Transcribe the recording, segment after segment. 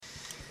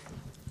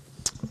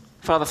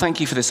Father, thank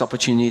you for this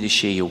opportunity to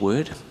share your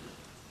word.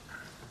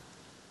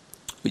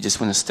 We just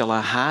want to still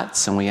our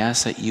hearts, and we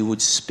ask that you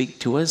would speak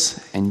to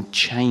us and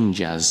change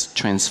us,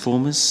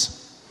 transform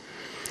us.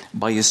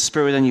 By your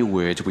Spirit and your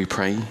word, we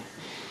pray.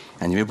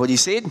 And everybody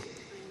said,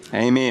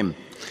 Amen.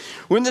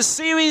 We're in this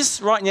series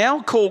right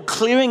now called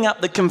Clearing Up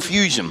the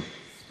Confusion.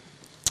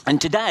 And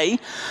today,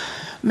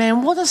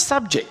 man, what a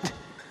subject.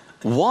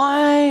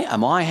 Why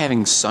am I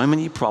having so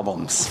many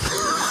problems?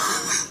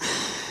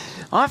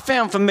 I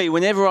found for me,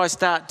 whenever I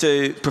start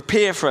to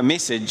prepare for a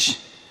message,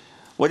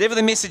 whatever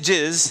the message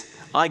is,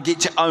 I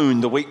get to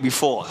own the week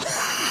before.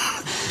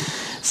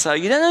 So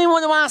you don't even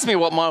want to ask me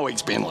what my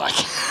week's been like.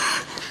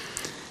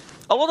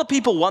 A lot of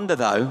people wonder,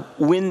 though,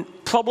 when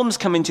problems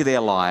come into their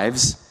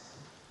lives,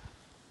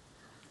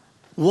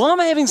 why am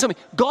I having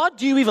something? God,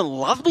 do you even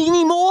love me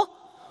anymore?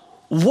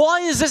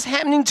 Why is this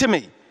happening to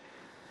me?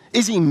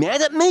 Is he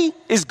mad at me?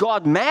 Is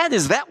God mad?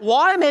 Is that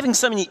why I'm having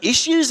so many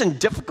issues and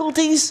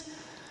difficulties?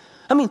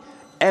 I mean,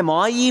 am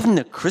I even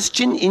a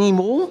Christian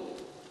anymore?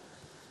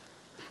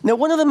 Now,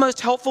 one of the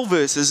most helpful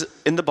verses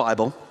in the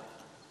Bible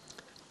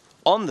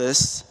on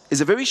this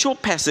is a very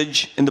short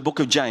passage in the book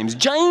of James.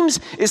 James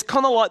is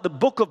kind of like the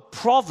book of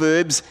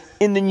Proverbs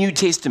in the New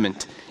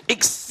Testament.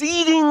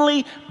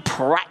 Exceedingly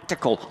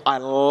practical. I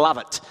love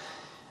it.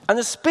 And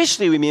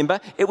especially, remember,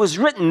 it was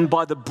written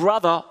by the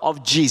brother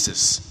of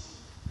Jesus,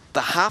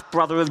 the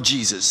half-brother of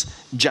Jesus,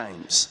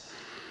 James.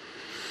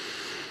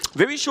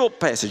 Very short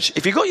passage.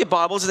 If you've got your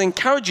Bibles, I'd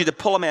encourage you to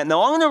pull them out.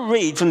 Now, I'm going to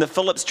read from the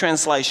Phillips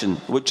translation,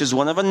 which is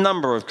one of a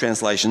number of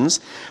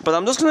translations, but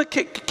I'm just going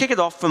to kick it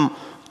off from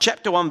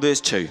chapter 1, verse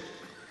 2.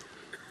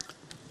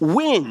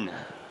 When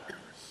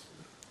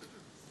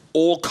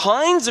all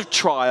kinds of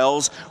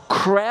trials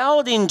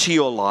crowd into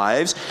your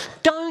lives,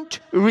 don't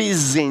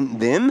resent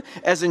them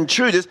as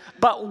intruders,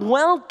 but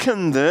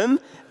welcome them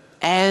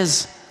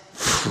as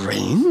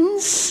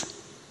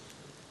friends.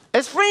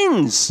 As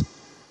friends.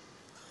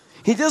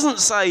 He doesn't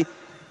say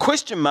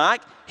question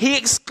mark, he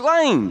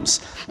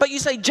exclaims. But you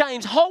say,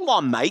 James, hold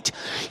on, mate.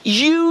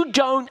 You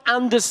don't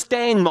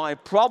understand my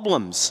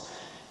problems.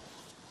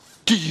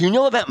 Do you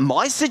know about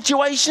my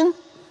situation?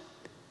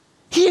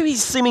 Here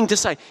he's seeming to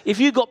say, if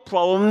you've got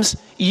problems,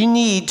 you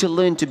need to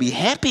learn to be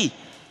happy.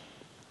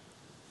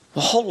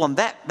 Well, hold on,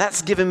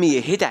 that's giving me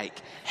a headache.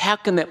 How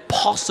can that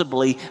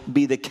possibly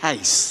be the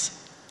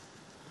case?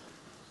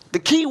 The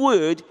key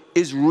word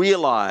is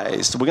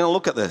realized. We're going to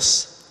look at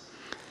this.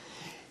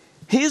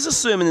 Here's a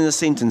sermon in a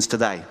sentence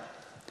today.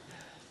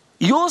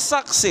 Your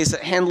success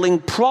at handling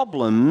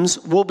problems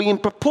will be in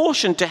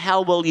proportion to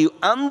how well you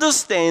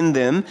understand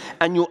them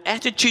and your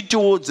attitude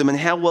towards them and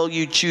how well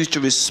you choose to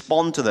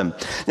respond to them.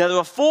 Now, there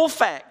are 4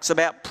 facts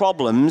about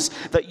problems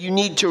that you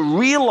need to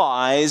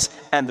realize,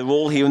 and they're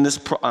all here in this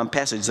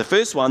passage. The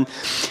first one,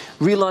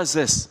 realize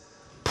this.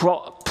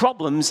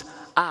 Problems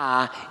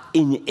are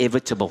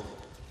inevitable.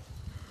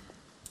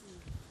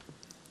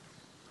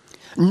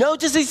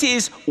 Notice it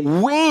says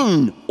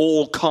when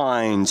all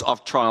kinds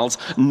of trials,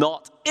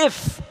 not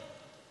if.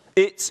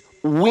 It's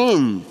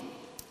when.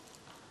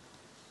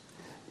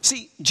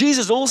 See,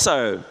 Jesus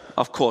also,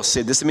 of course,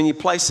 said this in many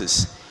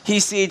places. He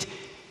said,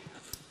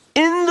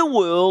 in the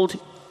world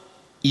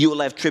you will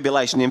have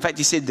tribulation. In fact,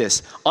 he said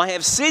this, I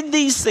have said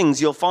these things.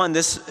 You'll find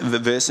this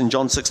verse in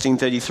John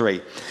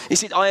 16:33. He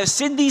said, I have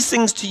said these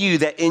things to you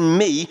that in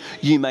me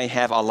you may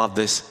have, I love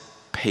this,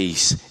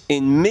 peace.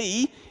 In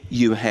me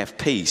you have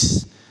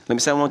peace. Let me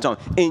say it one more time.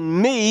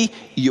 In me,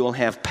 you'll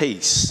have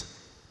peace.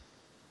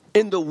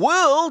 In the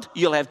world,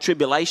 you'll have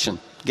tribulation.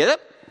 Get it?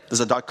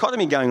 There's a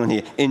dichotomy going on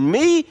here. In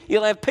me,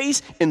 you'll have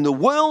peace. In the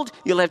world,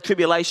 you'll have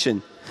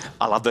tribulation.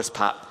 I love this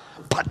part.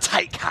 But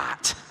take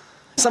heart.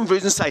 Some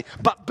versions say,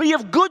 but be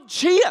of good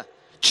cheer.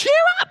 Cheer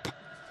up.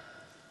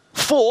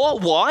 For,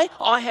 why?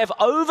 I have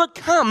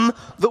overcome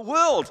the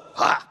world.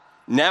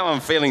 Now I'm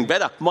feeling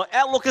better. My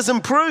outlook has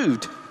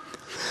improved.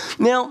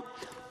 Now,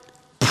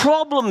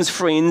 problems,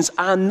 friends,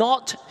 are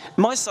not...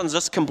 My son's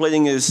just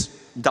completing his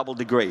double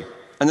degree.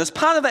 And as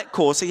part of that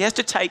course, he has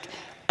to take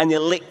an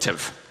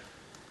elective.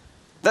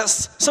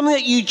 That's something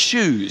that you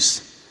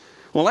choose.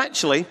 Well,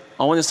 actually,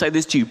 I want to say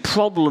this to you.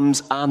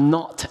 Problems are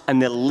not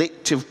an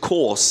elective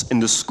course in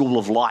the school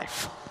of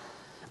life.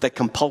 They're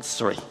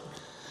compulsory.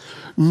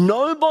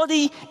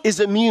 Nobody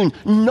is immune.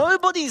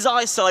 Nobody's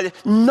isolated.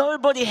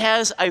 Nobody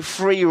has a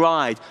free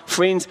ride.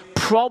 Friends,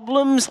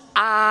 problems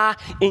are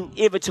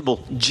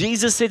inevitable.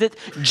 Jesus said it,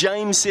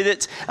 James said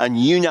it, and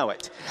you know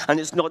it. And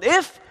it's not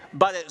if,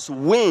 but it's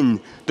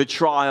when the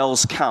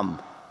trials come.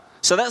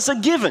 So that's a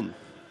given.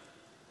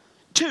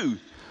 2,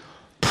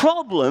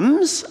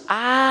 problems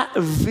are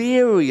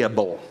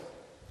variable.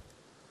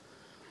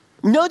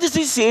 Notice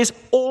it says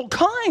all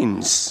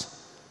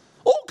kinds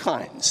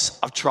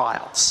of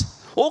trials.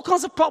 All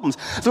kinds of problems.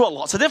 There are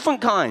lots of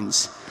different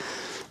kinds.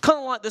 Kind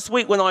of like this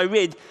week when I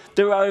read,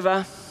 there are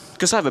over,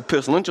 because I have a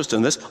personal interest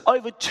in this,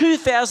 over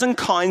 2,000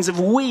 kinds of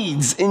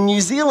weeds in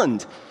New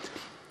Zealand.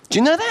 Do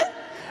you know that?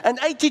 And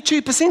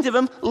 82% of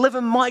them live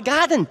in my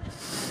garden.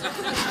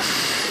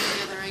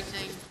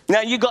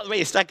 Now you got the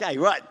rest, okay,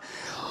 right.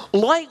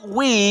 Like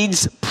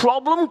weeds,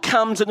 problem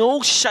comes in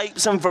all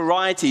shapes and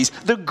varieties.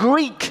 The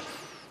Greek,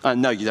 I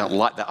know you don't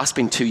like that. I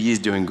spent 2 years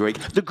doing Greek.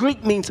 The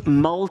Greek means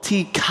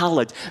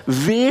multicolored,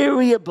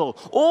 variable,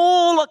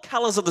 all the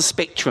colors of the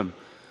spectrum.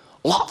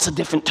 Lots of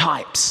different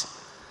types.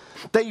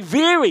 They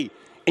vary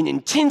in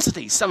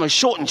intensity. Some are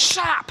short and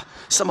sharp.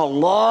 Some are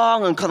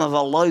long and kind of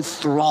a low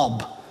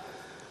throb.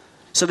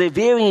 So they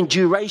vary in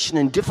duration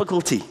and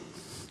difficulty.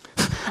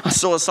 I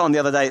saw a song the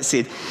other day. It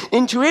said,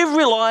 "Into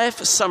every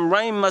life some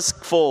rain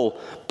must fall,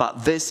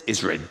 but this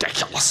is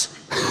ridiculous."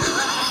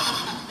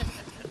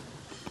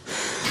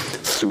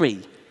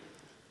 3,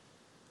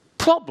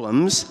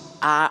 problems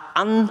are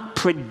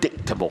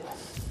unpredictable.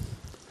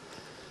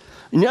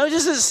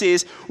 Notice it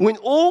says, when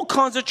all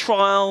kinds of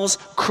trials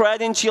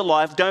crowd into your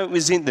life, don't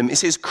resent them. It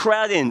says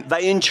crowd in.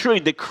 They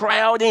intrude. They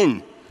crowd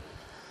in.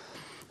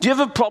 Do you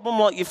have a problem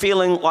like you're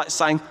feeling like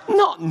saying,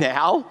 "Not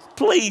now,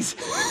 please"?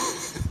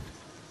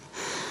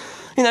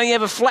 You know, you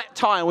have a flat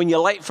tire when you're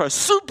late for a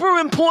super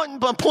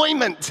important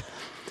appointment.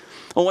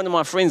 Or one of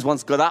my friends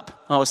once got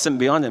up. I was sitting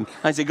behind him.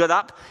 As he got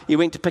up, he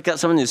went to pick up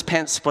something, his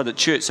pants split at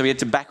church, so he had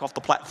to back off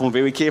the platform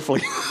very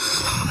carefully.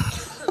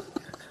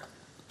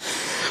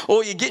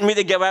 Or you're getting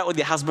ready to go out with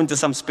your husband to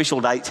some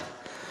special date.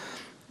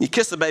 You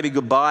kiss the baby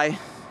goodbye,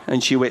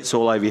 and she wets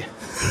all over you.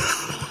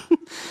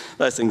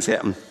 Those things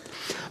happen.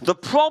 The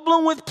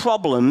problem with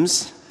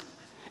problems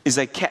is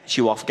they catch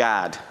you off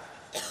guard.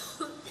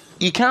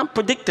 You can't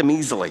predict them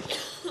easily.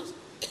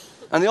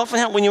 And they often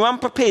happen when you're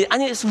unprepared.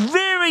 And it's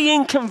very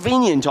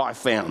inconvenient, I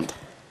found.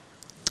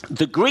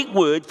 The Greek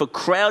word for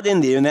crowd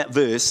in there in that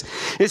verse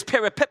is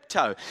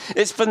peripipto.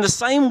 It's from the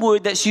same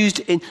word that's used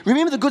in,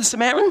 remember the Good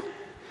Samaritan?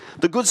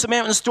 The Good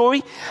Samaritan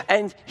story?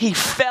 And he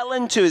fell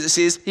into, as it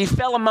says, he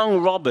fell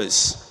among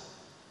robbers.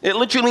 It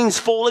literally means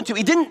fall into.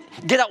 He didn't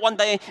get up one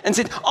day and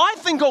said, "I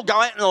think I'll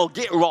go out and I'll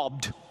get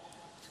robbed."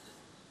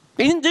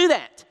 He didn't do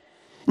that.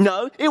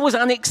 No, it was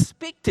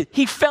unexpected.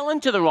 He fell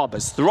into the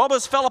robbers. The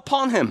robbers fell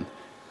upon him.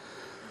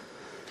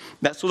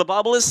 That's what the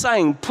Bible is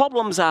saying.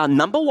 Problems are,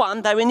 number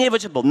 1, they're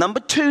inevitable.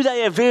 Number 2,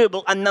 they are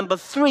variable. And number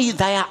 3,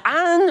 they are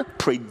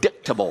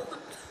unpredictable.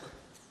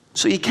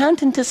 So you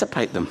can't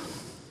anticipate them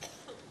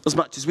as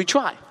much as we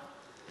try.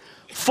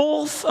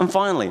 4th and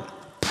finally,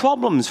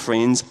 problems,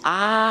 friends,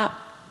 are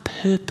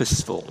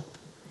purposeful.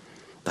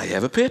 They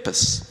have a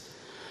purpose.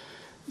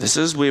 This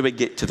is where we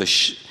get to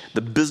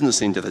the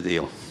business end of the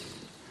deal.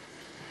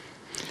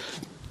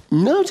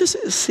 Notice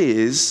it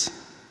says,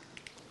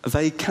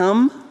 they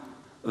come.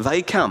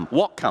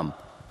 What come?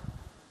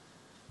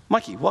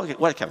 Mikey,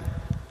 what come?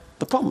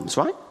 The problems,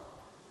 right?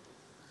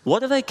 What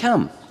do they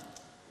come?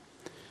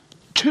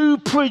 To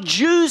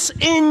produce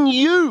in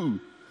you.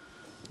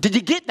 Did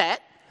you get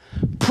that?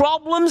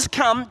 Problems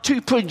come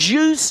to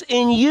produce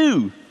in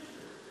you.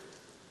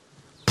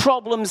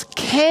 Problems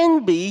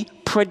can be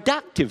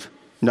productive.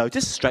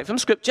 Notice, straight from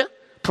Scripture,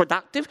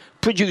 productive,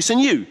 produce in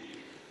you.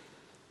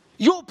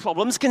 Your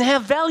problems can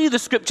have value, the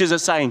Scriptures are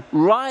saying,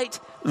 right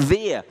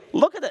there.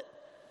 Look at it.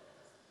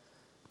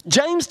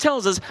 James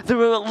tells us there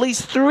are at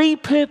least 3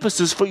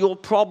 purposes for your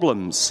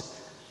problems.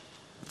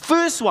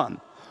 First one,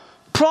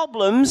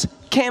 problems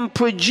can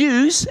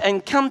produce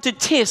and come to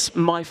test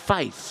my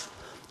faith.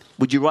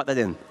 Would you write that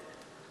in?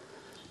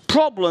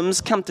 Problems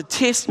come to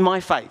test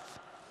my faith.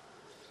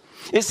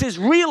 It says,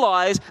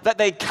 realize that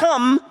they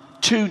come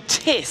to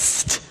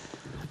test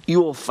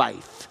your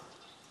faith.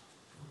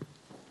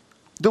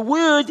 The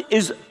word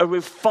is a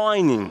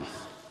refining.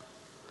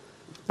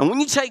 And when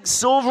you take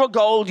silver or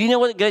gold, you know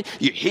what it goes?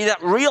 You heat it up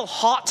real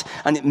hot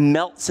and it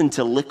melts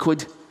into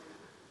liquid.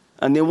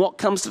 And then what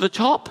comes to the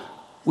top?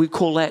 We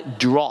call that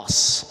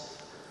dross.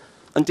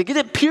 And to get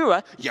it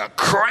purer, you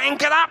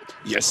crank it up,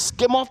 you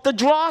skim off the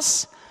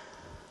dross,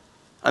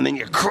 and then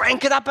you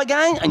crank it up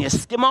again and you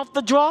skim off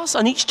the dross,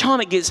 and each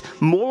time it gets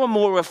more and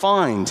more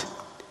refined.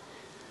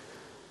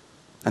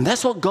 And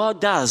that's what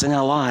God does in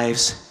our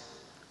lives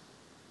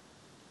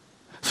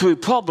through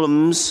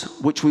problems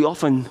which we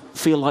often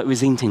feel like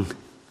resenting.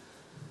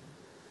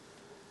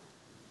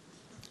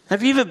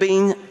 Have you ever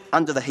been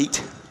under the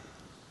heat?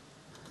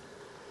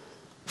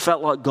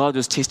 Felt like God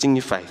was testing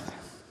your faith?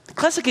 The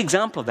classic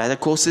example of that,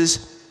 of course,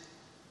 is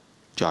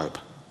Job.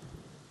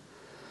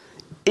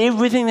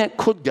 Everything that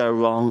could go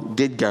wrong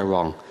did go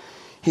wrong.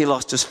 He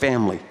lost his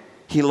family.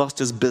 He lost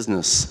his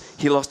business.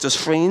 He lost his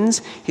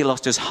friends. He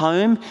lost his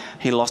home.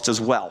 He lost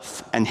his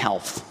wealth and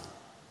health.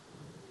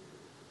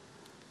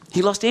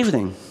 He lost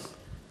everything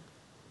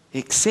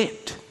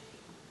except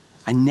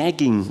a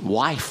nagging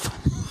wife.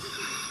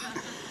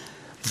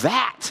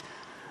 That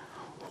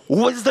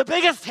was the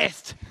biggest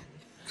test.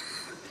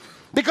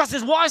 Because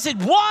his wife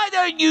said, "Why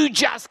don't you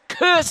just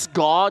curse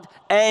God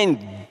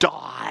and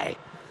die?"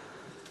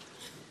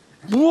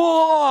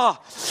 Whoa!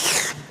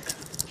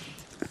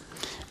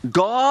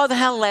 God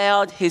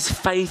allowed his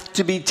faith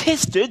to be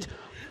tested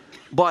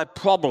by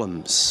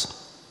problems.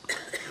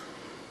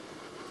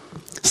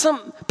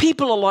 Some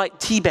people are like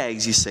tea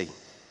bags, you see.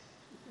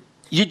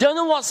 You don't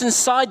know what's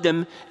inside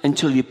them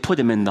until you put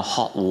them in the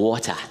hot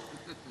water.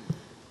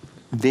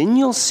 Then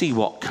you'll see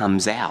what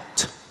comes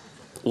out.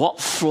 What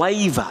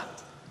flavor?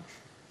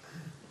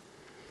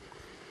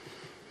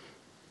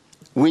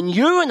 When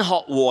you're in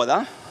hot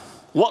water,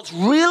 what's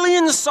really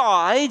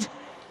inside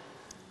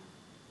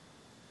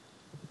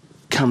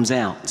comes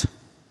out.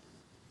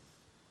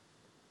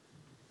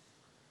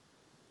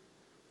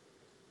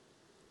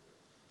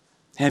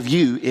 Have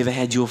you ever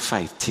had your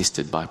faith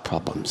tested by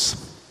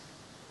problems?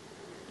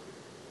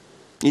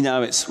 You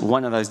know, it's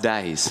one of those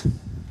days.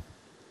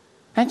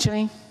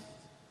 Actually,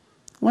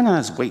 one of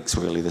those weeks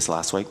really this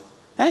last week.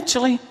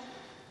 Actually,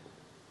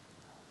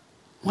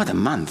 what a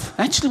month.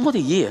 Actually, what a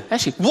year.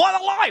 Actually,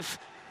 what a life.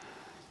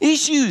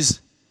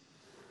 Issues.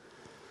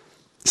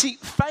 See,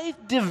 faith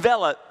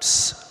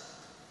develops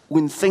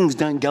when things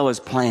don't go as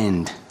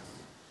planned.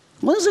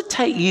 What does it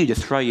take you to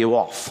throw you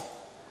off?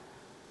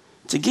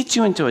 To get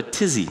you into a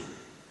tizzy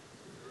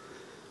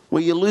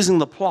where you're losing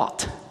the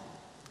plot?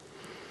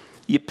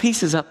 Your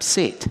piece is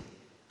upset.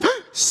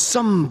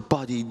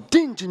 Somebody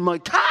dented my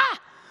car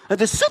at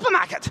the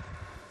supermarket.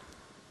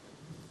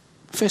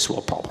 First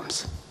world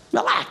problems.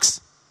 Relax.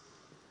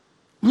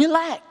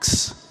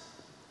 Relax.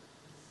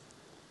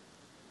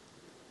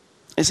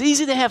 It's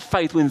easy to have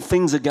faith when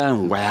things are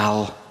going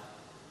well,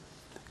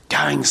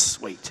 going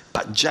sweet.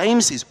 But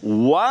James says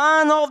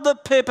one of the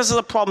purposes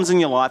of problems in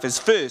your life is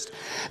first,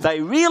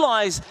 they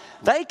realize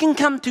they can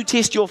come to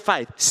test your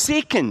faith.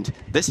 Second,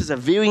 this is a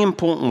very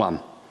important one.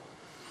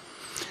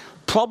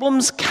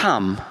 Problems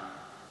come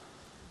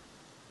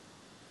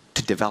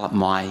to develop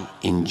my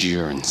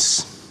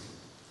endurance.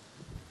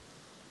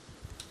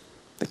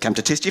 They come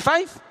to test your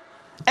faith.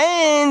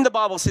 And the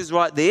Bible says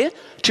right there,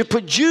 to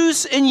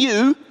produce in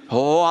you,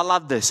 oh, I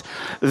love this,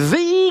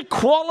 the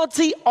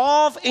quality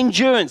of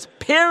endurance.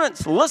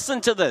 Parents,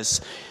 listen to this.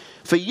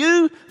 For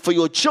you, for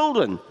your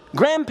children,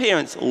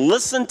 grandparents,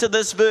 listen to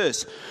this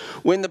verse.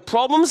 When the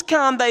problems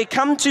come, they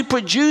come to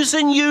produce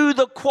in you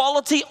the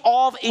quality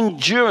of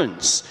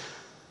endurance.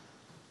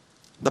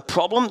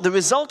 The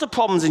result of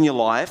problems in your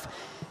life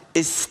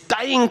is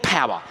staying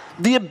power,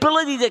 the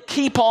ability to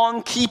keep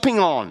on keeping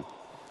on.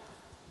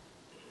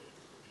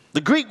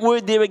 The Greek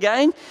word there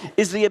again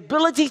is the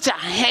ability to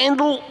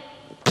handle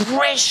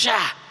pressure.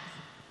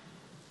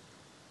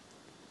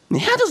 Now,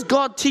 how does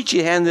God teach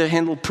you how to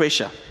handle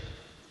pressure?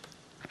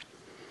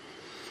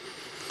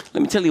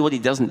 Let me tell you what he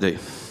doesn't do.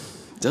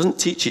 He doesn't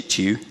teach it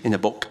to you in a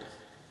book.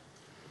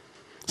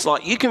 It's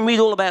like you can read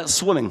all about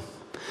swimming.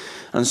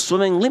 And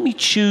swimming, let me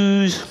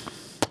choose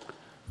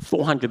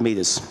 400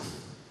 meters.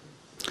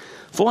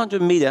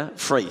 400 meter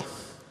free.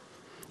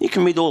 You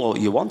can read all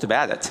you want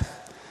about it.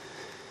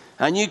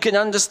 And you can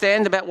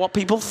understand about what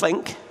people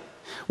think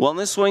while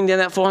they're swimming down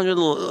that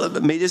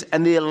 400 meters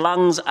and their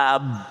lungs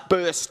are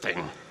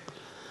bursting,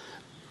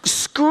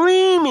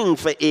 screaming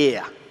for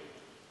air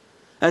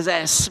as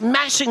they're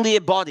smashing their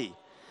body.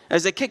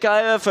 As they kick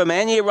over from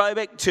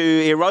anaerobic to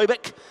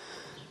aerobic,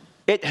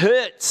 it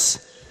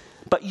hurts.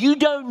 But you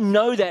don't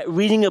know that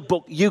reading a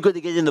book. You've got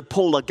to get in the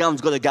pool, the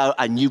gun's got to go,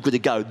 and you've got to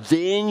go.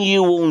 Then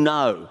you will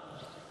know.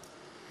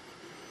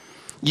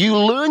 You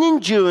learn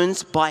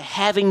endurance by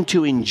having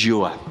to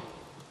endure.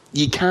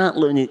 You can't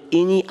learn it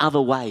any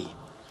other way.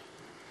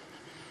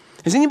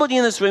 Has anybody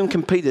in this room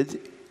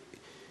competed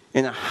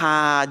in a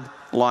hard,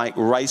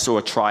 race or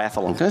a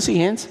triathlon? Can I see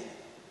hands?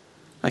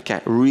 Okay,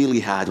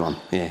 really hard one,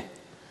 yeah.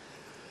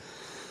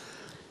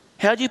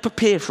 How do you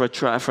prepare for a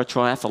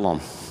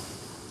triathlon?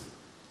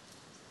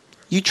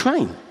 You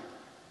train.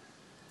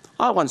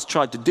 I once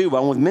tried to do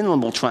one with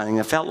minimal training.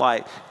 I felt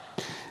like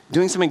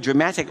doing something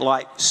dramatic,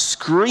 like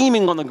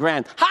screaming on the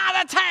ground,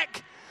 heart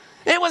attack!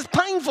 It was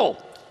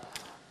painful.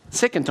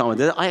 Second time I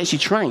did it, I actually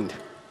trained.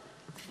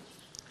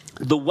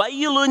 The way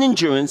you learn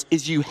endurance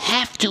is you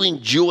have to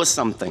endure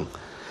something.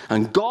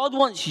 And God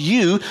wants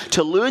you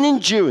to learn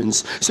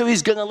endurance, so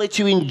he's going to let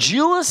you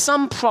endure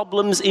some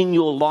problems in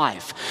your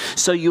life.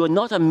 So you are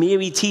not a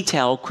Mary tea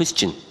towel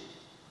Christian,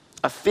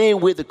 a fair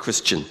weather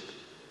Christian.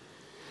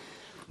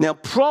 Now,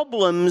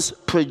 problems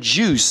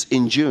produce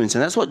endurance,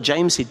 and that's what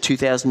James said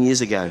 2,000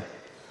 years ago.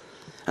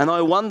 And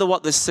I wonder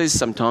what this says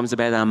sometimes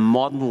about our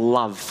modern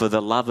love for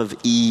the love of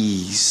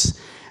ease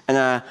and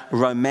our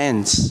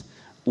romance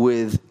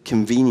with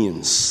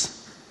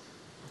convenience.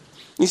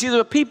 You see, there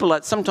are people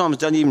that sometimes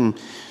don't even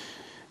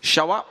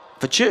show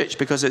up for church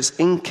because it's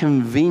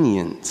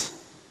inconvenient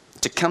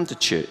to come to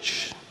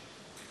church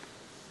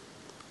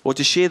or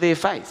to share their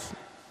faith.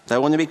 They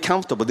want to be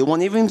comfortable. They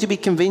want everything to be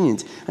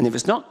convenient. And if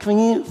it's not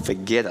convenient,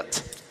 forget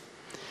it.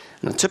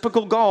 And a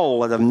typical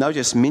goal that I've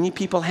noticed many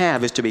people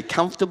have is to be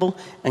comfortable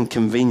and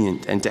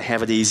convenient and to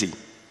have it easy.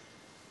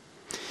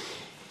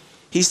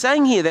 He's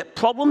saying here that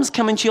problems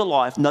come into your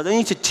life not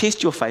only to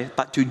test your faith,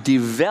 but to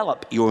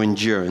develop your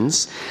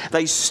endurance.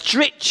 They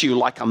stretch you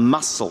like a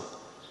muscle.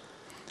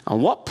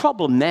 And what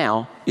problem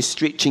now is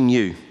stretching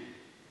you?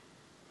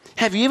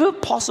 Have you ever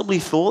possibly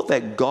thought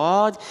that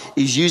God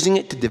is using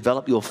it to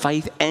develop your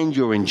faith and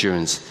your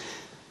endurance?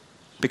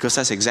 Because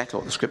that's exactly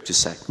what the scriptures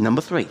say.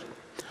 Number 3,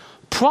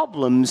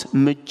 problems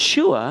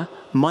mature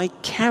my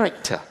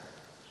character.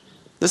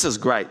 This is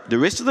great. The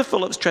rest of the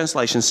Phillips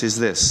translation says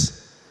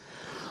this: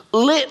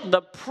 let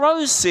the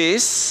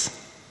process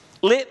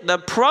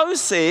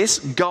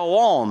go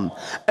on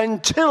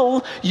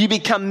until you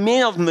become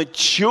men of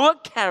mature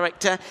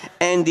character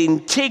and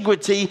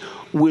integrity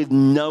with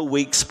no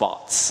weak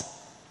spots.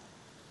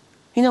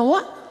 You know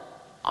what?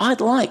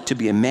 I'd like to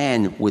be a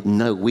man with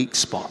no weak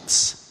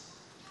spots.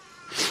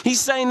 He's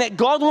saying that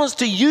God wants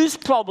to use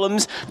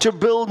problems to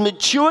build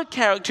mature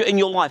character in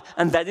your life.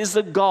 And that is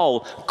the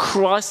goal,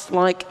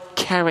 Christ-like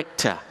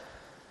character.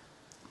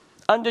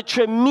 Under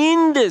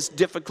tremendous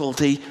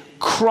difficulty,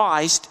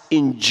 Christ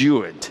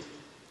endured.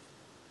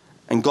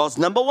 And God's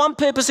number one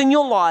purpose in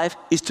your life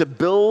is to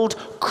build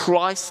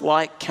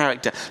Christ-like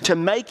character, to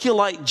make you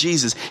like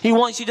Jesus. He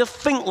wants you to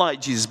think like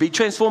Jesus, be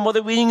transformed by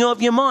the renewing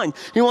of your mind.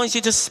 He wants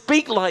you to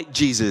speak like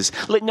Jesus.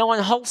 Let no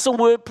unwholesome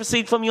word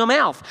proceed from your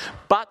mouth,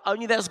 but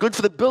only that's good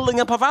for the building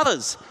up of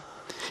others.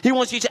 He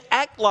wants you to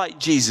act like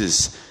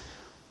Jesus,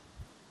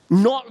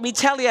 not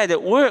retaliate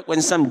at work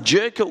when some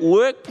jerk at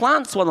work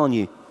plants one on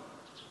you.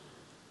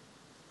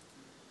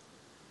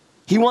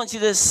 He wants you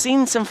to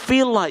sense and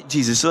feel like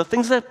Jesus, so the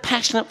things that are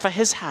passionate for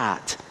his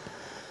heart.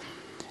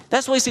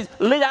 That's why he said,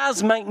 let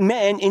us make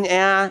man in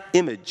our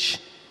image.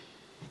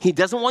 He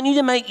doesn't want you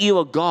to make you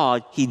a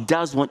God. He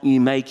does want you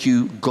to make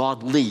you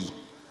godly.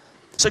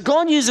 So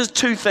God uses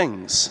two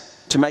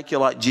things to make you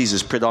like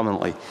Jesus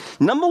predominantly.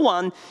 Number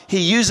one, he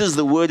uses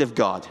the Word of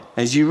God.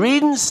 As you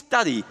read and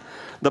study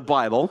the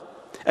Bible,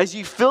 as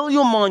you fill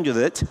your mind with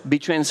it, be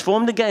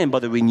transformed again by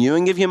the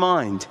renewing of your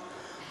mind.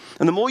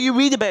 And the more you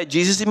read about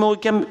Jesus, the more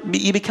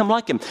you become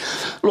like him.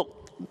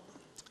 Look,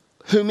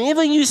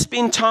 whomever you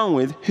spend time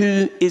with,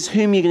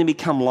 whom you're going to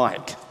become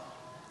like.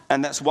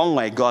 And that's one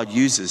way God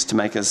uses to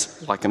make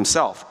us like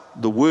himself,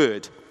 the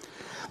Word.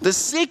 The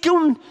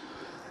second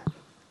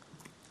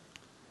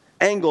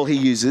angle he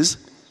uses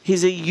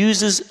is he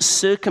uses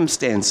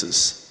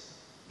circumstances.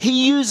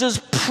 He uses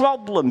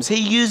problems, he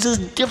uses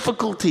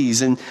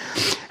difficulties, and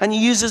he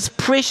uses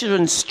pressure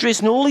and stress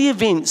and all the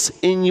events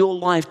in your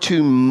life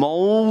to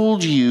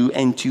mold you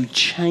and to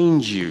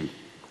change you.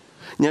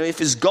 Now, if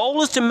his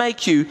goal is to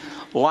make you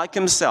like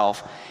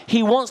himself,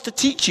 he wants to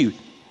teach you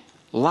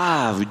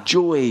love,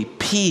 joy,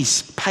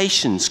 peace,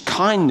 patience,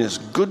 kindness,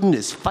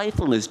 goodness,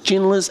 faithfulness,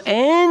 gentleness,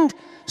 and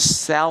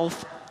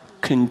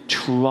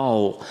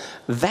self-control.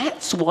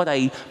 That's what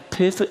a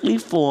perfectly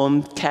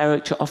formed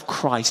character of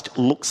Christ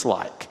looks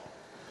like.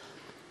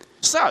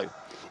 So,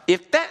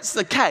 if that's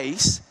the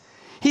case,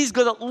 he's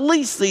got at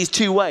least these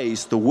two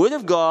ways, the Word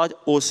of God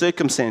or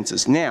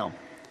circumstances. Now,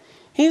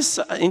 here's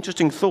an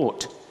interesting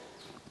thought.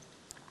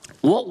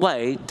 What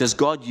way does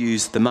God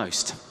use the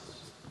most?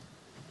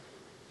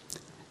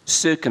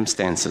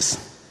 Circumstances.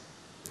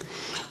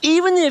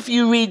 Even if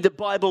you read the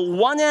Bible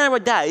 1 hour a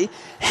day,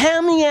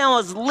 how many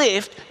hours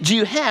left do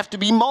you have to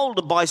be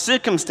molded by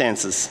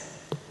circumstances?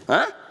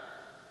 Huh?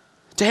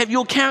 To have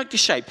your character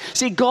shaped.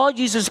 See, God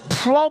uses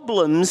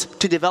problems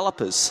to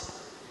develop us.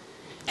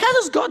 How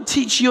does God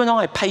teach you and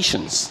I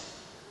patience?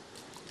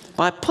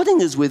 By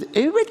putting us with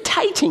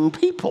irritating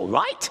people,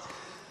 right?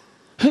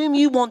 Whom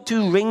you want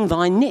to wring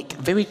thy neck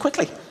very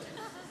quickly.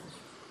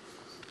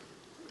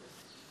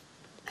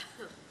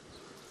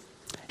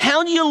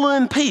 How do you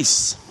learn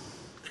peace?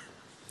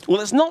 Well,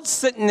 it's not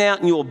sitting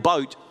out in your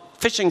boat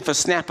fishing for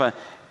snapper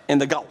in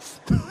the Gulf.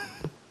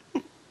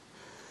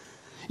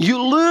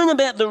 You learn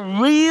about the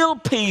real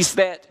peace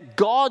that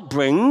God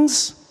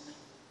brings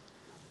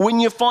when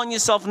you find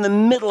yourself in the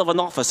middle of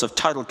an office of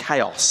total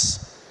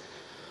chaos.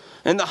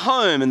 In the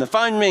home, and the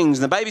phone rings,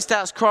 and the baby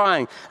starts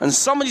crying, and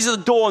somebody's at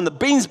the door, and the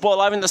beans boil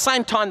over, and at the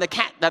same time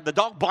the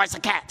dog bites the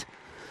cat.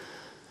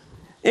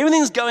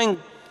 Everything's going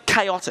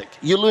chaotic.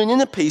 You learn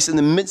inner peace in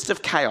the midst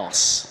of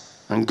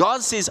chaos. And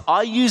God says,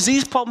 I use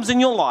these problems in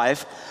your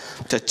life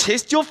to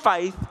test your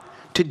faith,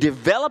 to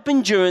develop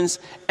endurance,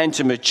 and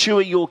to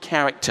mature your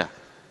character.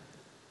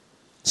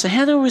 So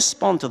how do we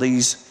respond to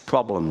these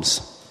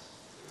problems?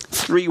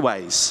 3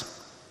 ways.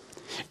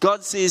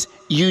 God says,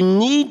 you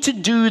need to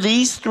do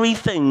these 3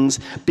 things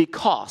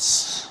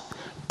because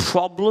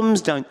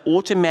problems don't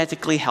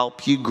automatically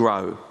help you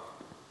grow.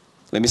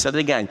 Let me say that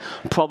again.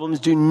 Problems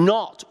do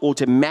not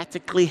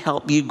automatically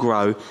help you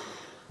grow.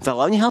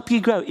 They'll only help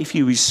you grow if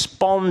you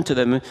respond to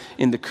them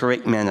in the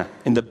correct manner,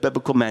 in the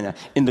biblical manner,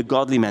 in the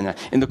godly manner,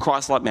 in the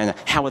Christ-like manner.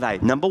 How are they?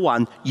 Number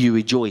 1, you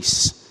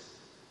rejoice.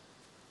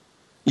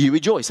 You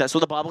rejoice. That's what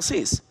the Bible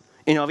says.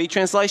 NIV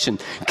translation.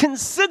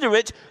 Consider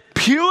it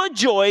pure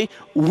joy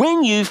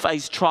when you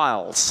face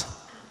trials.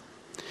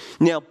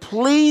 Now,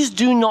 please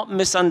do not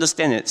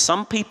misunderstand it.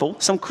 Some people,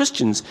 some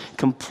Christians,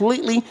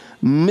 completely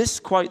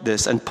misquote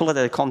this and pull it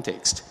out of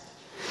context.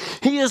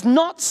 He is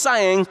not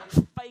saying,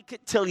 fake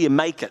it till you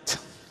make it.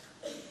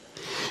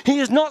 He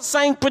is not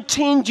saying,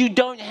 pretend you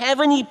don't have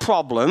any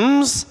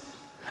problems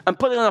and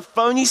put it on a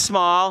phony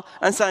smile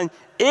and saying,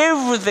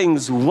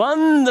 everything's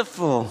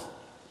wonderful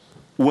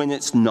when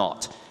it's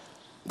not.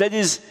 That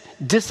is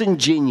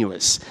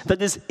disingenuous.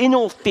 That is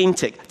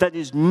inauthentic. That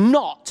is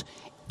not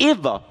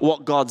ever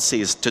what God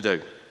says to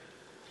do.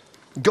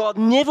 God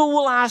never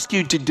will ask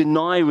you to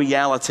deny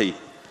reality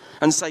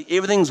and say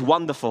everything's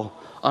wonderful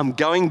I'm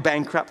going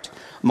bankrupt,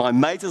 my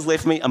mate has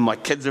left me, and my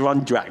kids are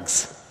on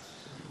drugs.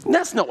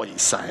 That's not what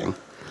he's saying.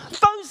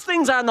 Those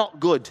things are not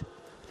good.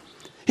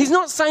 He's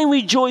not saying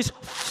rejoice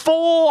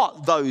for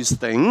those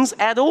things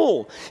at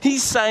all.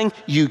 He's saying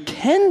you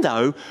can,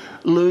 though,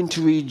 learn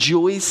to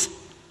rejoice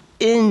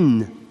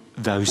in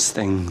those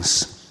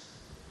things.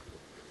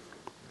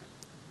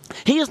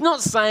 He is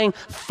not saying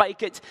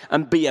fake it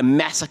and be a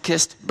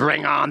masochist,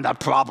 bring on the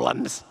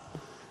problems.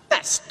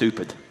 That's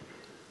stupid.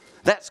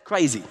 That's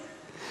crazy.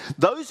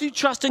 Those who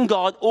trust in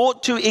God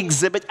ought to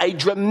exhibit a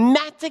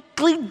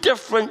dramatically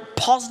different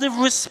positive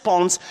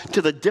response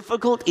to the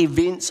difficult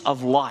events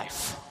of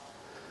life.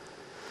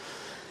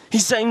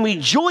 He's saying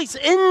rejoice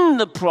in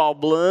the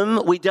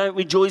problem, we don't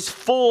rejoice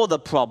for the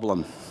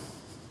problem.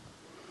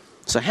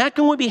 So how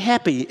can we be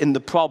happy in the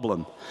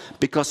problem?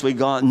 Because we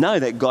know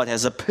that God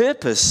has a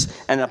purpose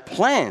and a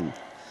plan.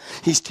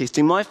 He's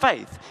testing my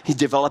faith. He's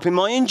developing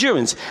my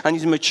endurance. And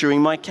he's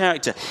maturing my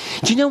character.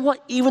 Do you know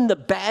what? Even the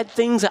bad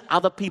things that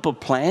other people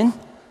plan.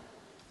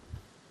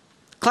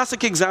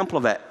 Classic example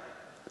of that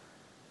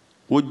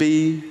would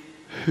be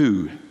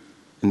who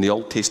in the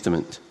Old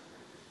Testament?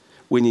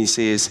 When he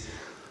says,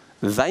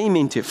 they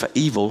meant it for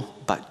evil,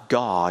 but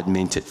God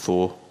meant it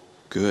for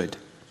good.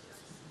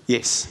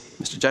 Yes,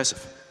 Mr.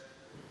 Joseph.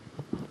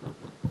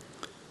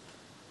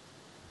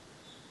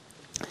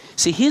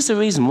 See, here's the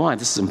reason why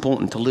this is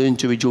important, to learn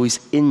to rejoice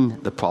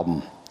in the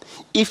problem.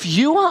 If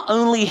you are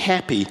only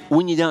happy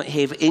when you don't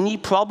have any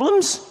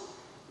problems,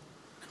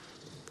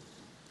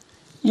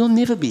 you'll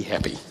never be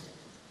happy.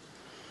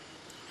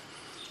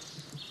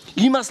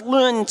 You must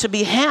learn to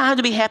be how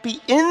to be happy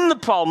in the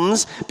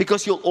problems,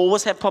 because you'll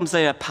always have problems.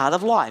 They are part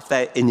of life.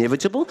 They're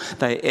inevitable,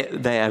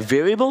 they are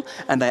variable,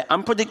 and they're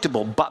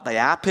unpredictable, but they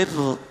are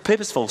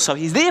purposeful. So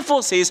he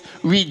therefore says,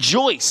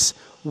 rejoice.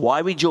 Why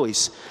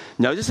rejoice?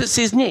 Notice it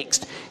says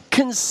next,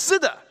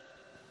 consider.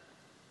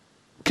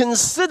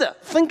 Consider.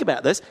 Think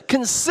about this.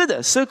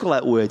 Consider. Circle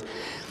that word.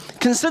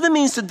 Consider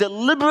means to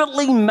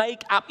deliberately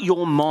make up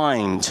your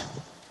mind.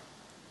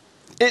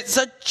 It's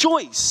a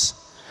choice.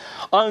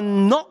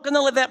 I'm not going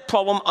to let that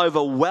problem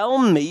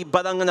overwhelm me,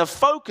 but I'm going to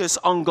focus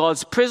on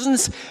God's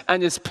presence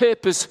and his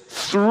purpose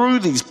through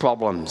these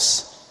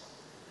problems.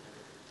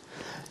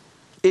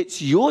 It's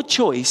your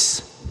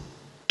choice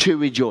to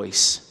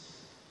rejoice.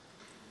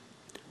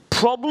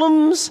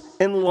 Problems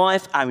in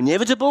life are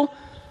inevitable.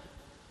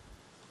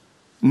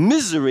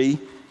 Misery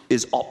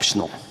is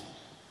optional.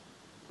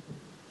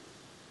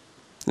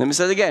 Let me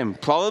say it again.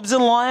 Problems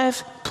in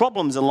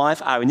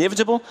life are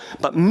inevitable,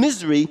 but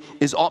misery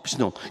is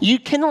optional. You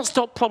cannot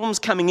stop problems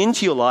coming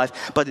into your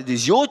life, but it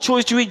is your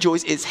choice to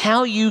rejoice. It's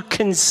how you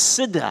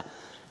consider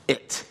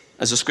it,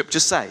 as the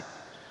scriptures say.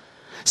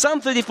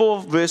 Psalm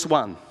 34, verse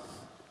 1.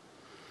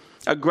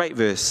 A great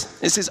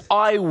verse. It says,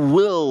 I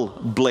will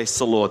bless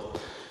the Lord.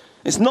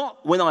 It's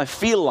not when I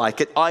feel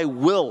like it, I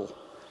will.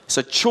 It's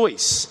a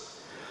choice.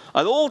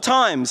 At all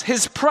times,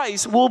 his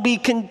praise will be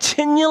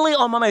continually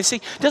on my mouth. See,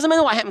 it doesn't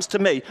matter what happens to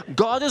me.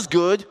 God is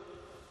good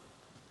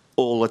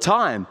all the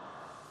time.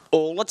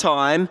 All the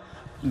time,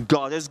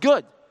 God is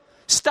good.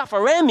 Stuff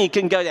around me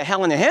can go to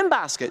hell in a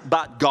handbasket,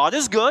 but God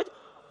is good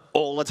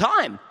all the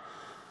time.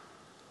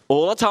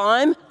 All the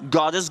time,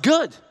 God is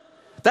good.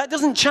 That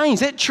doesn't change.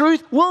 That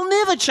truth will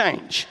never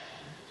change.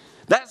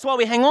 That's why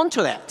we hang on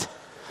to that.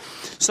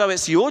 So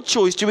it's your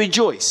choice to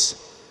rejoice.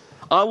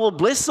 I will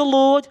bless the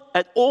Lord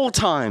at all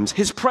times.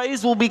 His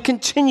praise will be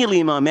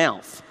continually in my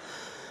mouth.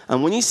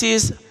 And when he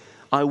says,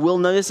 I will,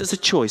 notice it's a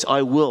choice.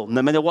 I will,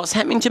 no matter what's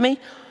happening to me,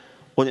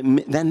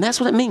 then that's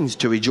what it means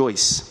to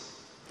rejoice.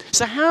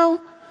 So how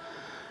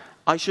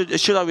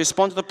should I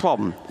respond to the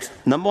problem?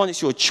 Number one,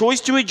 it's your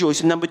choice to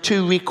rejoice. And number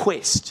two,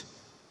 request.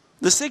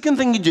 The second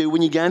thing you do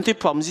when you're going through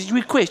problems is you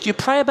request. You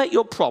pray about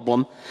your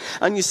problem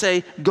and you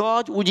say,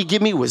 God, would you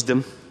give me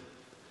wisdom?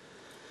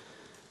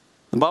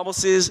 The Bible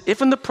says,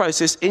 if in the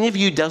process any of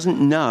you doesn't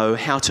know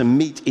how to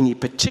meet any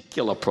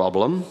particular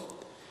problem,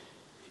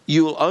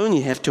 you will only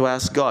have to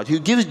ask God, who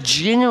gives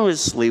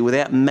generously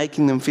without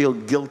making them feel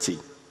guilty.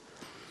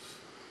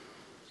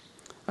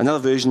 Another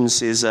version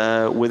says,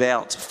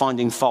 without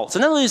finding faults.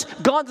 In other words,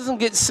 God doesn't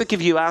get sick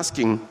of you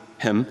asking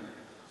him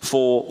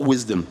for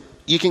wisdom.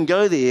 You can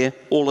go there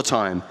all the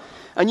time.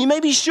 And you may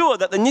be sure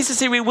that the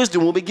necessary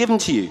wisdom will be given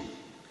to you.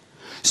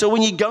 So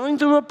when you're going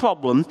through a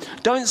problem,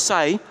 don't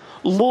say,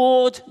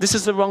 Lord, this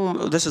is the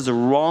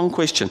wrong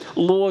question.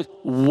 Lord,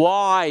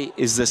 why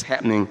is this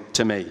happening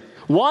to me?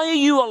 Why are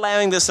you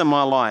allowing this in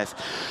my life?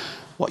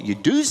 What you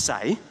do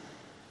say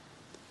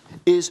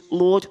is,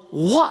 Lord,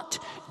 what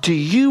do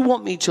you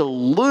want me to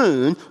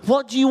learn?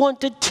 What do you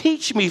want to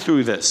teach me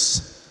through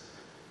this?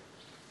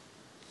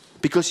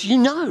 Because you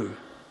know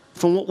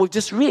from what we've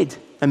just read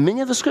and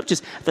many of the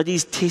scriptures that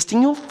he's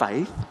testing your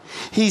faith,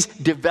 he's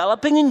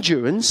developing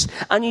endurance,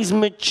 and he's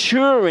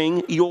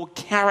maturing your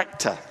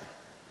character.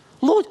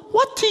 Lord,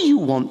 what do you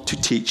want to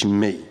teach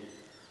me?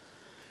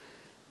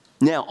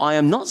 Now, I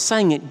am not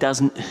saying it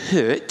doesn't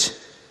hurt,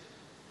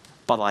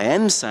 but I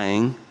am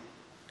saying,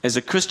 as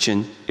a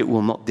Christian, it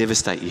will not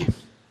devastate you.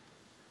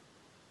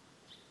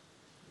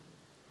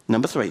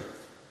 Number 3,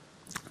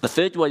 the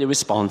third way to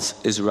respond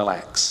is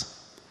relax.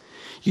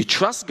 You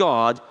trust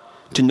God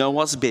to know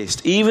what's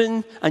best,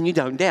 and you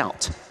don't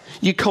doubt.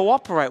 You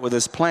cooperate with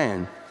his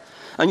plan.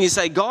 And you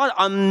say, God,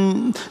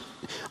 I'm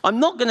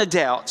not going to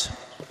doubt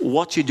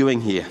what you're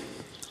doing here.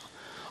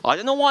 I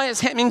don't know why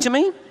it's happening to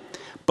me,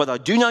 but I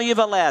do know you've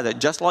allowed it,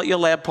 just like you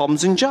allowed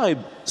problems in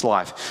Job's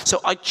life. So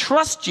I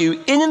trust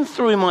you in and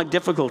through my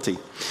difficulty.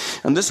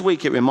 And this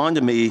week it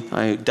reminded me,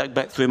 I dug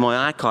back through my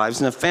archives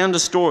and I found a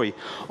story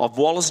of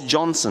Wallace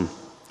Johnson,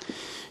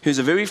 who's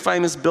a very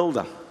famous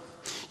builder.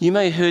 You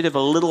may have heard of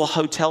a little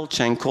hotel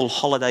chain called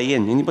Holiday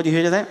Inn. Anybody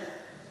heard of that?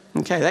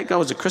 Okay, that guy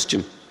was a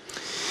Christian.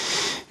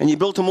 And he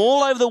built them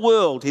all over the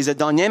world. He's a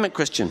dynamic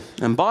Christian.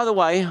 And by the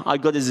way, I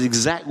got his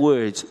exact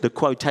words, the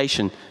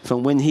quotation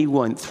from when he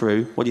went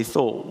through what he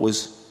thought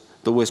was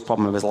the worst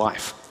problem of his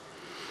life.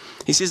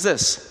 He says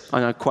this,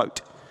 and I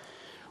quote,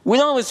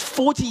 "When I was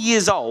 40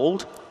 years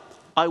old,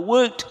 I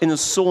worked in a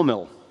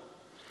sawmill.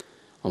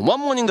 And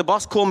one morning the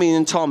boss called me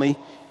and told me,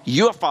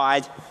 'You're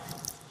fired,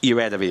 you're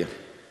out of here.'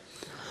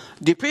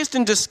 Depressed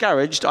and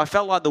discouraged, I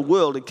felt like the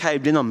world had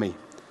caved in on me.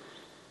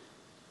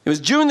 It was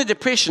during the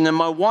Depression, and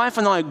my wife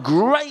and I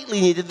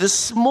greatly needed the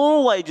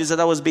small wages that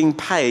I was being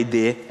paid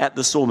there at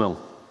the sawmill.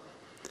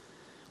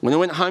 When I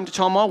went home to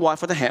tell my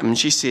wife what had happened,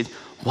 she said,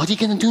 'What are you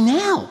going to do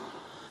now?'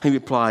 He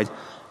replied,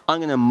 'I'm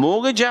going to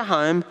mortgage our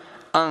home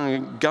and I'm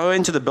going to go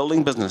into the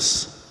building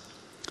business.'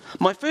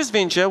 My first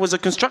venture was a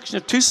construction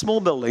of 2 small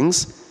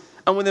buildings,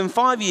 and within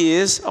 5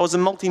 years, I was a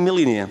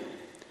multi-millionaire.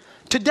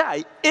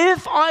 Today,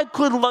 if I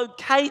could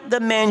locate the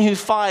man who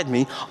fired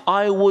me,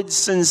 I would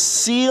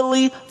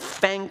sincerely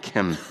thank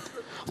him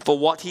for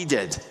what he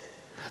did.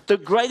 The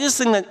greatest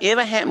thing that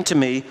ever happened to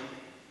me,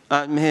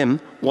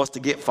 him, was to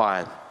get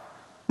fired.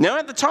 Now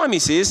at the time," he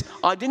says,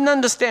 "I didn't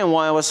understand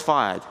why I was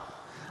fired.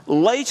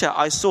 Later,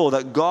 I saw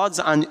that God's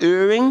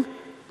unerring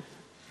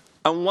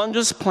and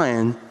wondrous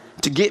plan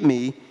to get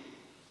me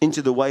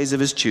into the ways of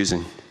his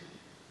choosing."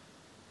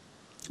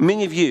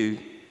 Many of you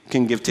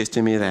can give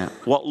testimony of that.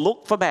 What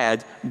looked for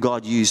bad,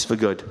 God used for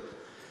good.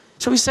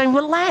 So he's saying,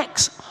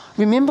 relax.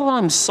 Remember,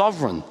 I'm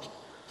sovereign.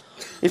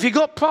 If you've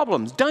got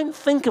problems, don't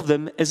think of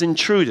them as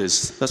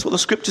intruders. That's what the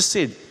scripture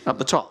said up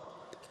the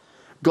top.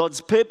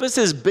 God's purpose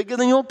is bigger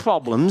than your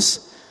problems,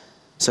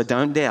 so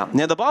don't doubt.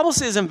 Now, the Bible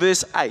says in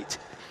verse 8,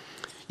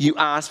 you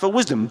ask for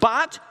wisdom,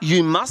 but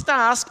you must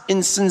ask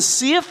in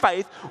sincere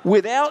faith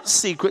without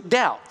secret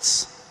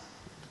doubts.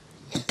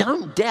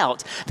 Don't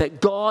doubt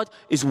that God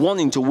is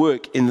wanting to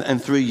work in and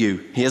through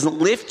you. He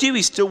hasn't left you,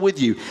 he's still with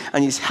you,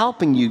 and he's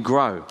helping you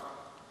grow.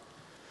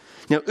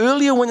 Now,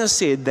 earlier when I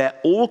said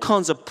that all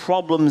kinds of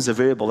problems are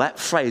variable, that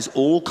phrase,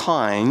 all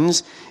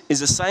kinds,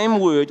 is the same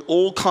word,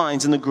 all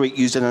kinds, in the Greek,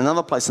 used in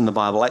another place in the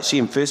Bible, actually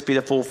in 1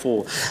 Peter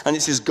 4:4. And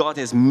it says God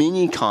has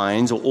many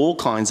kinds or all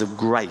kinds of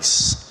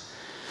grace.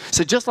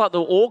 So just like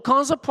there are all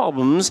kinds of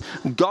problems,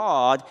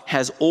 God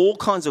has all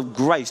kinds of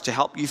grace to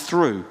help you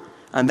through.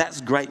 And that's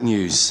great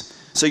news.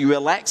 So you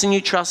relax and you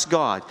trust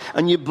God,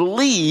 and you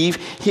believe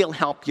he'll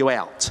help you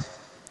out.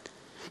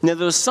 Now,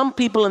 there are some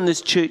people in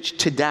this church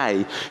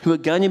today who are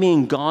going to be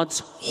in God's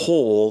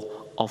hall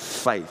of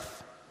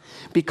faith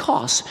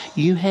because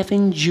you have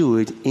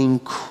endured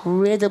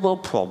incredible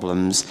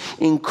problems,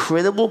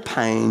 incredible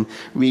pain,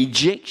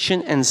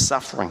 rejection, and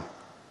suffering.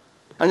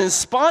 And in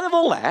spite of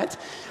all that,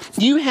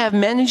 you have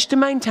managed to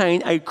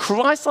maintain a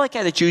Christ-like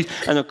attitude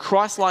and a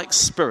Christ-like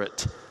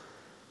spirit.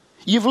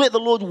 You've let the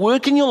Lord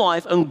work in your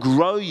life and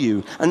grow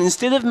you. And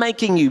instead of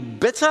making you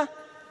bitter,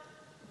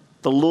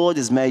 the Lord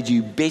has made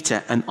you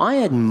better. And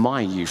I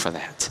admire you for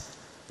that.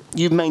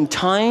 You've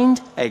maintained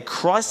a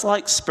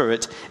Christ-like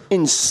spirit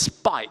in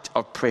spite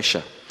of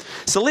pressure.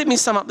 So let me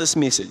sum up this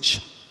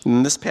message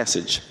in this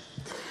passage.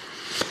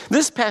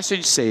 This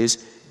passage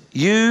says,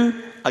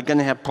 you are going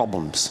to have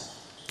problems.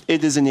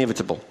 It is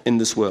inevitable in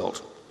this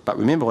world. But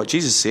remember what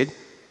Jesus said,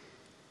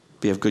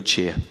 be of good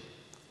cheer.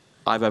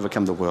 I've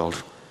overcome the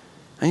world.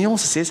 And he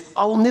also says,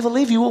 I will never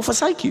leave you or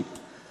forsake you.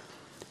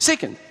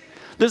 Second,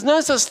 there's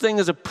no such thing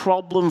as a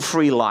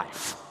problem-free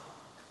life.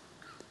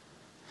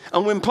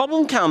 And when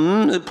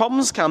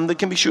problems come, they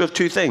can be sure of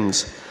 2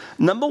 things.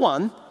 Number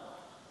one,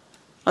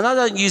 and I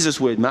don't use this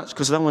word much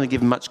because I don't want to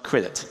give him much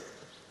credit,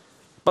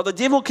 but the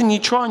devil can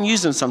try and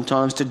use them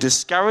sometimes to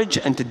discourage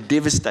and to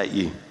devastate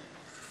you.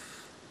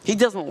 He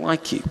doesn't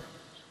like you,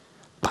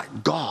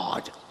 but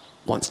God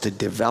wants to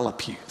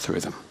develop you through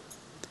them.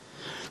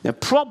 Now,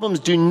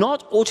 problems do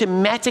not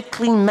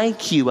automatically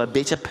make you a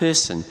better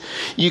person.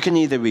 You can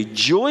either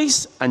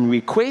rejoice and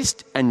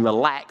request and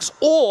relax,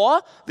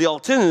 or the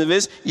alternative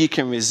is you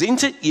can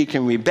resent it, you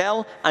can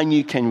rebel, and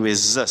you can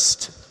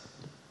resist.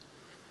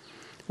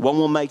 One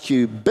will make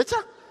you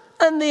bitter,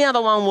 and the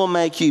other one will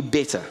make you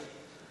better.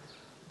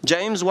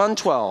 James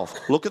 1:12,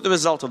 look at the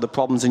result of the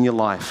problems in your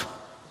life.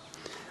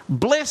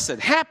 Blessed,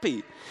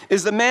 happy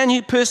is the man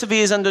who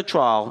perseveres under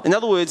trial. In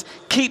other words,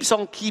 keeps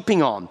on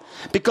keeping on.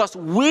 Because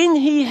when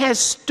he has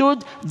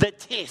stood the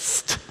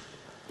test,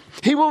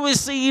 he will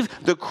receive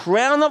the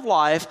crown of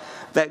life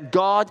that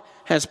God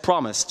has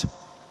promised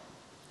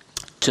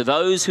to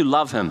those who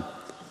love him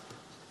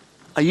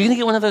Are you going to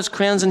get one of those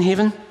crowns in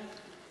heaven?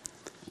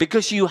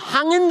 Because you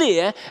hung in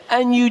there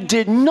and you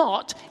did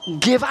not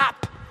give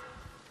up.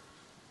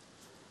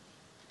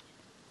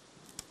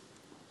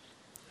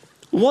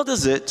 What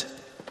is it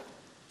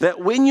that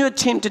when you're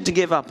tempted to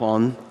give up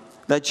on,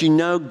 that you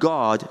know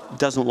God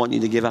doesn't want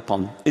you to give up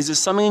on? Is there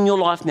something in your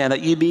life now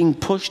that you're being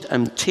pushed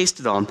and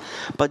tested on,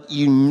 but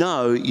you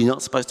know you're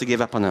not supposed to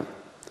give up on it?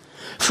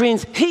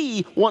 Friends,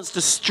 He wants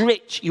to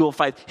stretch your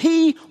faith.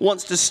 He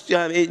wants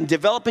to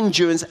develop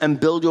endurance and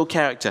build your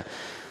character.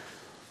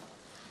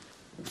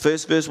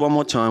 First verse one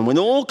more time. When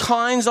all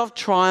kinds of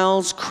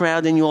trials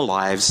crowd in your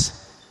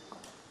lives,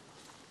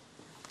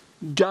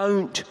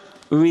 don't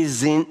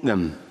resent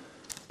them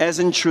as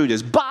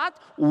intruders, but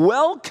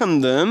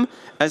welcome them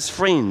as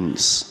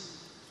friends.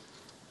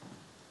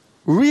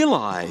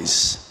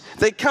 Realize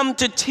they come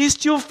to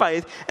test your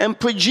faith and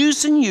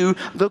produce in you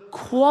the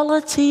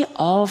quality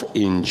of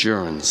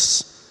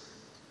endurance.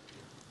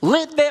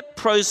 Let that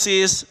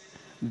process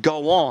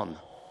go on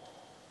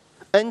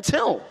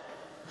until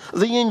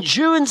the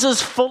endurance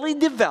is fully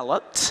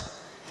developed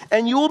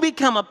and you will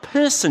become a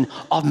person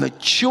of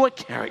mature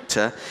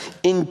character,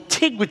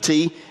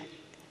 integrity,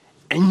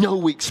 and no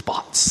weak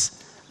spots.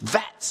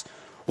 That's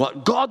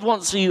what God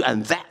wants for you,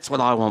 and that's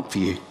what I want for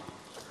you.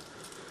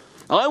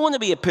 I want to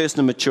be a person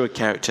of mature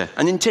character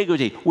and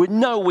integrity with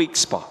no weak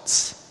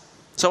spots.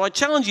 So I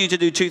challenge you to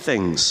do two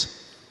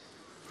things.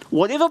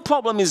 Whatever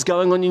problem is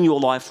going on in your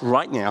life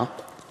right now,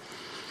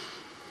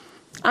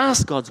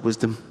 ask God's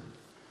wisdom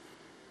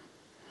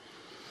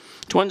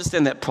to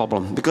understand that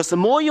problem. Because the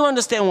more you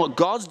understand what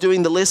God's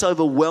doing, the less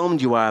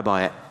overwhelmed you are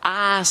by it.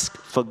 Ask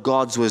for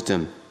God's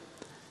wisdom.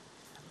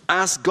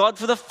 Ask God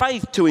for the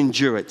faith to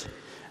endure it.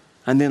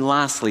 And then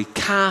lastly,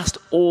 cast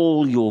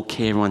all your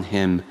care on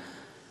Him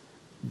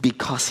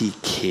because He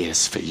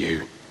cares for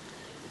you.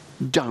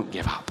 Don't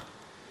give up.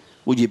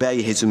 Would you bow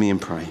your heads with me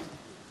and pray?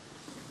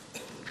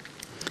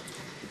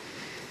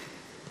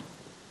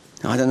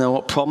 I don't know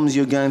what problems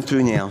you're going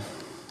through now,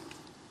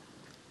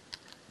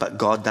 but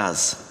God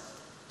does.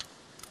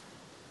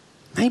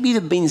 Maybe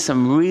there have been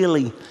some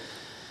really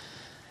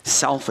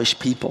selfish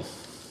people,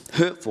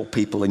 hurtful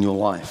people in your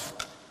life.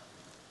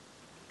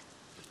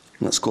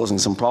 And that's causing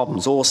some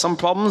problems. Or some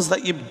problems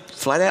that you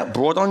flat out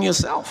brought on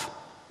yourself.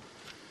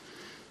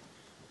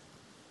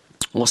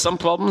 Or some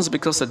problems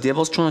because the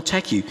devil's trying to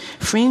attack you.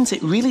 Friends,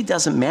 it really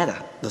doesn't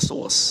matter, the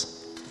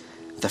source.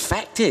 The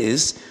fact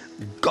is,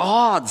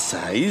 God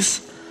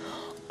says,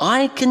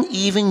 I can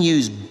even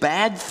use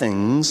bad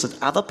things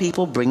that other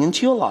people bring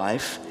into your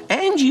life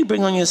and you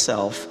bring on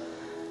yourself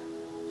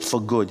for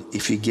good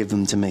if you give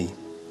them to me.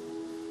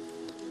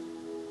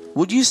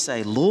 Would you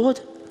say,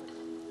 Lord,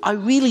 I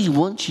really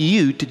want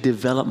you to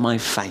develop my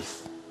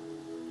faith?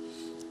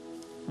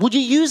 Would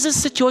you use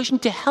this situation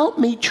to help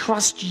me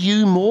trust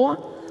you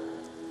more?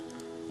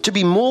 To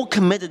be more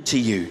committed to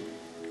you?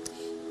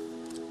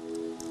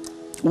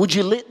 Would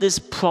you let this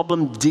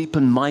problem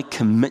deepen my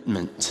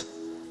commitment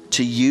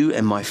to you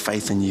and my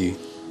faith in you?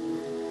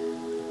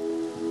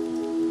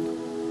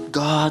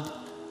 God,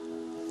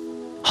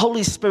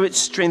 Holy Spirit,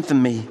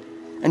 strengthen me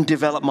and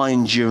develop my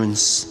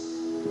endurance.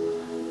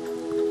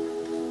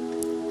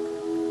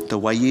 The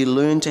way you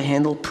learn to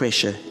handle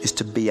pressure is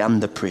to be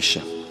under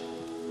pressure.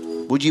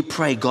 Would you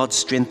pray, God,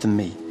 strengthen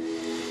me?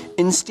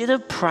 Instead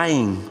of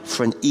praying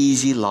for an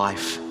easy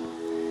life,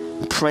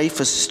 pray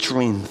for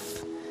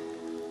strength.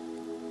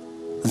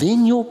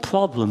 Then your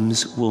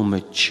problems will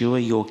mature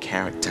your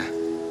character.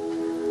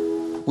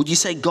 Would you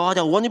say, God,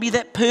 I want to be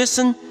that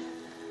person.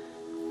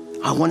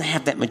 I want to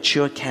have that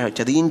mature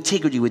character, the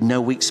integrity with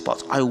no weak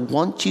spots. I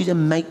want you to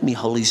make me,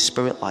 Holy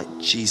Spirit, like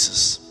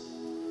Jesus.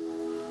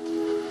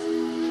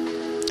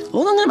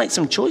 Lord, I'm going to make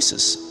some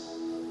choices.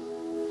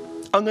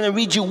 I'm going to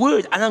read your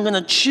word and I'm going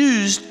to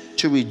choose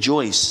to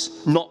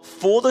rejoice, not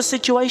for the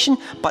situation,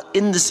 but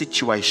in the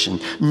situation,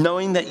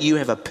 knowing that you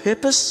have a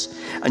purpose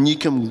and you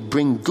can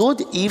bring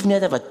good even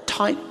out of a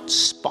tight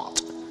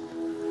spot.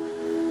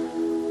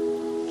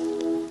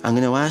 I'm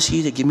going to ask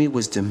you to give me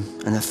wisdom,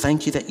 and I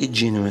thank you that you're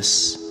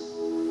generous.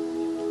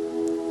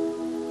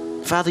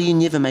 Father, you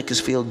never make us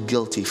feel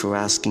guilty for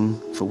asking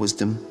for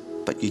wisdom,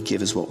 but you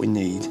give us what we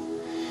need.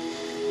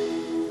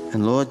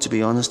 And Lord, to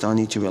be honest, I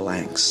need to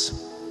relax.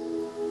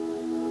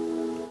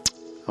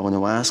 I want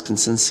to ask in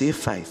sincere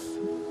faith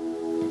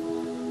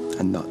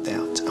and not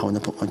doubt. I want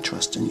to put my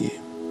trust in you.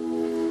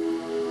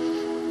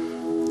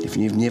 If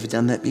you've never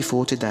done that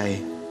before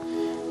today,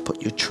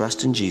 put your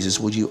trust in Jesus.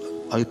 Would you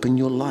open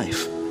your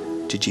life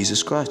to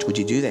Jesus Christ? Would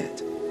you do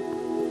that?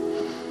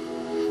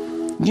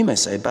 You may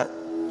say, but,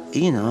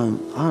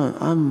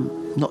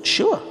 I'm not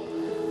sure.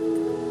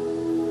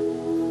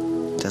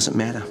 Doesn't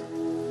matter.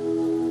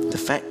 The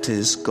fact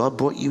is, God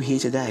brought you here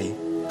today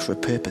for a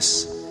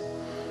purpose.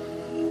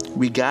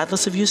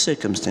 Regardless of your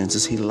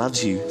circumstances, He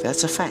loves you.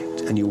 That's a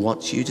fact. And He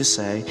wants you to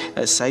say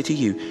to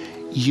you,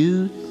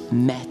 you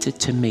matter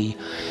to me.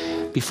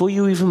 Before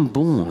you were even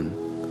born,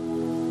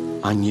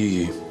 I knew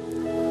you.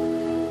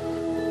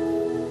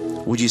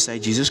 Would you say,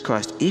 Jesus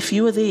Christ, if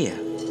you are there,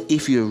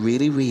 if you're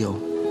really real,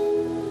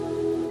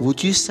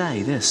 would you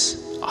say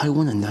this? I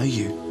want to know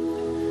you.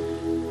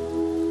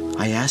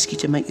 I ask you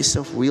to make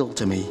yourself real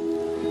to me,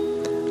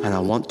 and I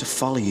want to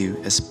follow you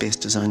as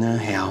best as I know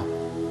how.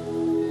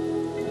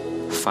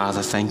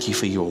 Father, thank you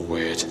for your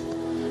word,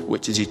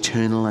 which is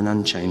eternal and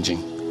unchanging.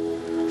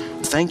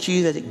 Thank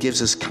you that it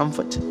gives us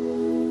comfort,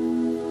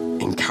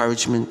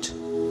 encouragement,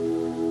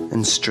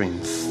 and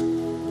strength.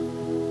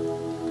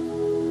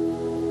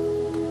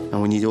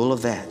 And we need all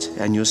of that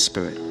and your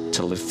Spirit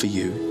to live for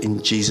you.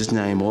 In Jesus'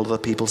 name, all of the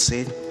people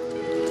said,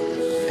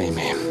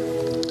 Amen.